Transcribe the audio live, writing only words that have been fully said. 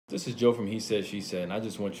This is Joe from He Said, She Said, and I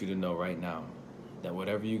just want you to know right now that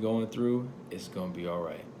whatever you're going through, it's going to be all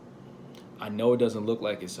right. I know it doesn't look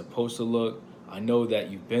like it's supposed to look. I know that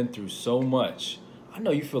you've been through so much. I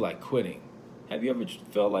know you feel like quitting. Have you ever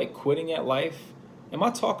felt like quitting at life? Am I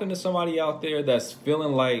talking to somebody out there that's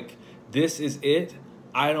feeling like this is it?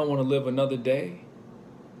 I don't want to live another day?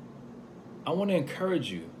 I want to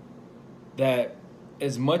encourage you that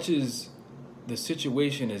as much as the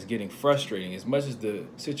situation is getting frustrating, as much as the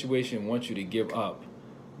situation wants you to give up,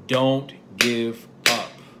 don't give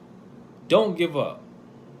up. Don't give up,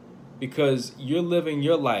 because you're living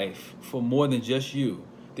your life for more than just you.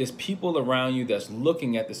 There's people around you that's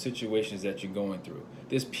looking at the situations that you're going through.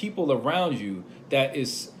 There's people around you that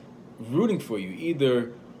is rooting for you.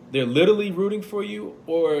 Either they're literally rooting for you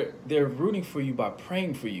or they're rooting for you by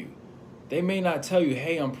praying for you. They may not tell you,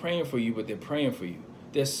 hey, I'm praying for you, but they're praying for you.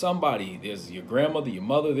 There's somebody, there's your grandmother, your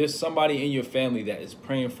mother, there's somebody in your family that is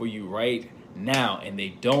praying for you right now, and they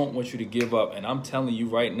don't want you to give up. And I'm telling you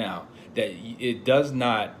right now that it does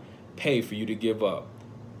not pay for you to give up.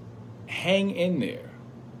 Hang in there.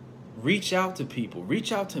 Reach out to people.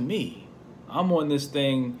 Reach out to me. I'm on this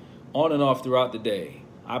thing on and off throughout the day.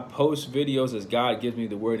 I post videos as God gives me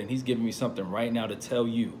the word, and he's giving me something right now to tell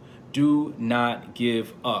you. Do not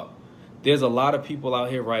give up. There's a lot of people out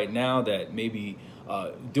here right now that may be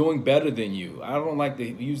doing better than you. I don't like to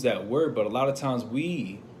use that word, but a lot of times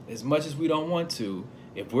we, as much as we don't want to,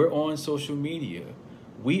 if we're on social media,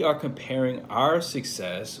 we are comparing our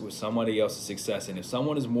success with somebody else's success. And if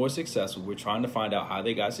someone is more successful, we're trying to find out how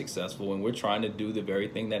they got successful, and we're trying to do the very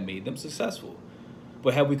thing that made them successful.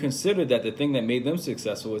 But have we considered that the thing that made them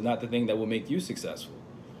successful is not the thing that will make you successful?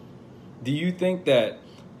 Do you think that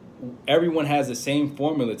everyone has the same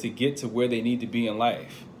formula to get to where they need to be in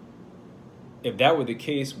life? If that were the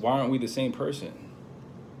case, why aren't we the same person?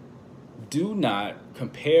 Do not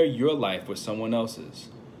compare your life with someone else's.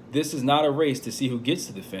 This is not a race to see who gets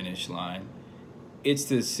to the finish line. It's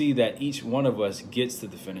to see that each one of us gets to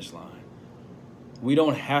the finish line. We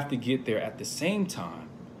don't have to get there at the same time.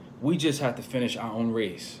 We just have to finish our own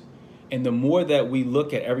race. And the more that we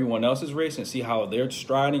look at everyone else's race and see how they're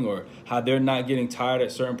striding or how they're not getting tired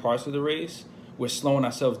at certain parts of the race, we're slowing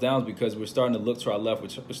ourselves down, because we're starting to look to our left,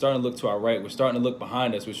 we're starting to look to our right, we're starting to look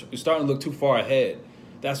behind us, we're starting to look too far ahead.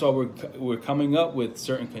 That's why we're coming up with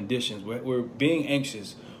certain conditions. We're being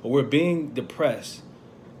anxious, or we're being depressed,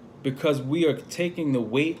 because we are taking the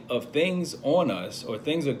weight of things on us, or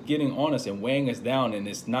things are getting on us and weighing us down, and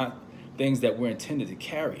it's not things that we're intended to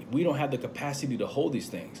carry. We don't have the capacity to hold these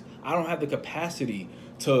things. I don't have the capacity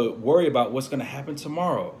to worry about what's going to happen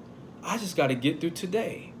tomorrow. I just got to get through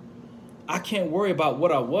today. I can't worry about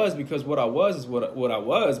what I was, because what I was is what I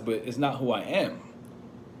was, but it's not who I am.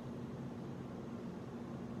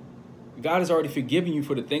 God has already forgiven you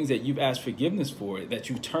for the things that you've asked forgiveness for, that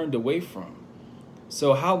you've turned away from.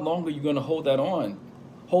 So how long are you going to hold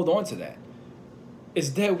on to that? It's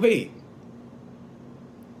dead weight.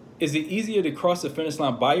 Is it easier to cross the finish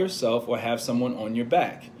line by yourself or have someone on your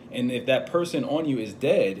back? And if that person on you is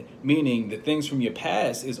dead, meaning the things from your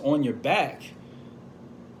past is on your back,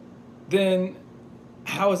 then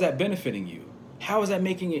how is that benefiting you? How is that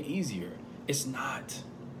making it easier? It's not.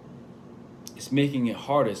 It's making it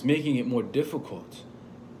harder. It's making it more difficult.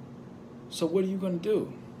 So what are you going to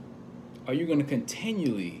do? Are you going to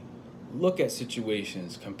continually look at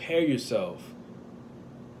situations, compare yourself,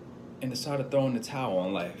 and decide to throw in the towel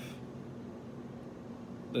on life?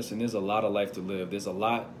 Listen, there's a lot of life to live. There's a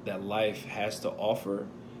lot that life has to offer,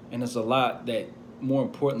 and there's a lot that, more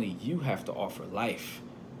importantly, you have to offer life.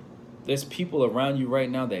 There's people around you right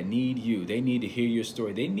now that need you. They need to hear your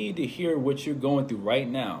story. They need to hear what you're going through right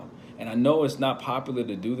now. And I know it's not popular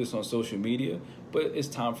to do this on social media, but it's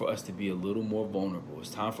time for us to be a little more vulnerable. It's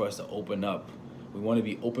time for us to open up. We want to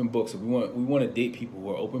be open books. We want to date people who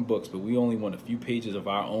are open books, but we only want a few pages of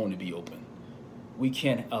our own to be open. We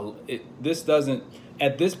can't,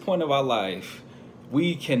 at this point of our life,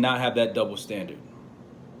 we cannot have that double standard,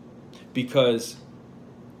 because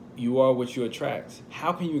you are what you attract.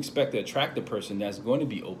 How can you expect to attract a person that's going to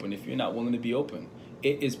be open if you're not willing to be open?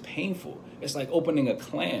 It is painful. It's like opening a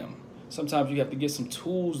clam. Sometimes you have to get some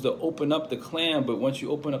tools to open up the clam, but once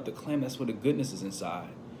you open up the clam, that's where the goodness is inside.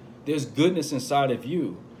 There's goodness inside of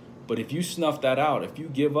you, but if you snuff that out, if you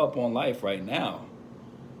give up on life right now,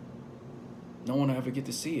 no one will ever get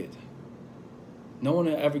to see it. No one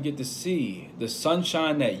will ever get to see the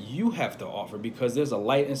sunshine that you have to offer, because there's a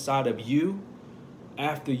light inside of you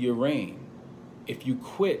after your rain if you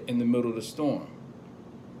quit in the middle of the storm.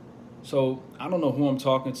 So I don't know who I'm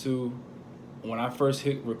talking to, when I first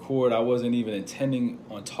hit record, I wasn't even intending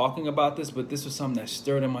on talking about this, but this was something that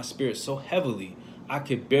stirred in my spirit so heavily, I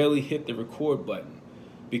could barely hit the record button,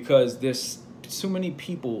 because there's too many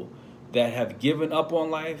people that have given up on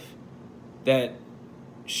life that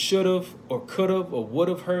should have or could have or would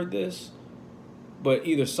have heard this, but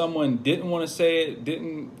either someone didn't want to say it,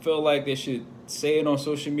 didn't feel like they should say it on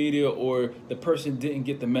social media, or the person didn't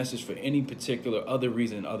get the message for any particular other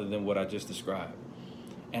reason other than what I just described.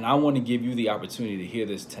 And I want to give you the opportunity to hear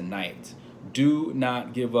this tonight. Do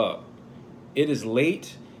not give up. It is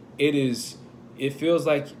late. It feels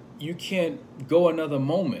like you can't go another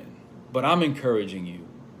moment, but I'm encouraging you.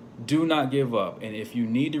 Do not give up. And if you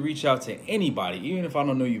need to reach out to anybody, even if I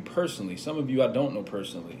don't know you personally, some of you I don't know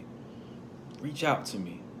personally, reach out to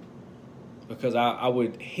me, because I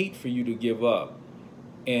would hate for you to give up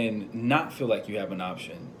and not feel like you have an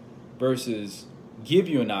option versus give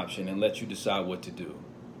you an option and let you decide what to do.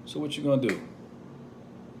 So what you gonna do?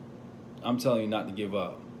 I'm telling you not to give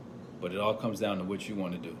up, but it all comes down to what you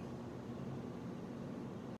want to do.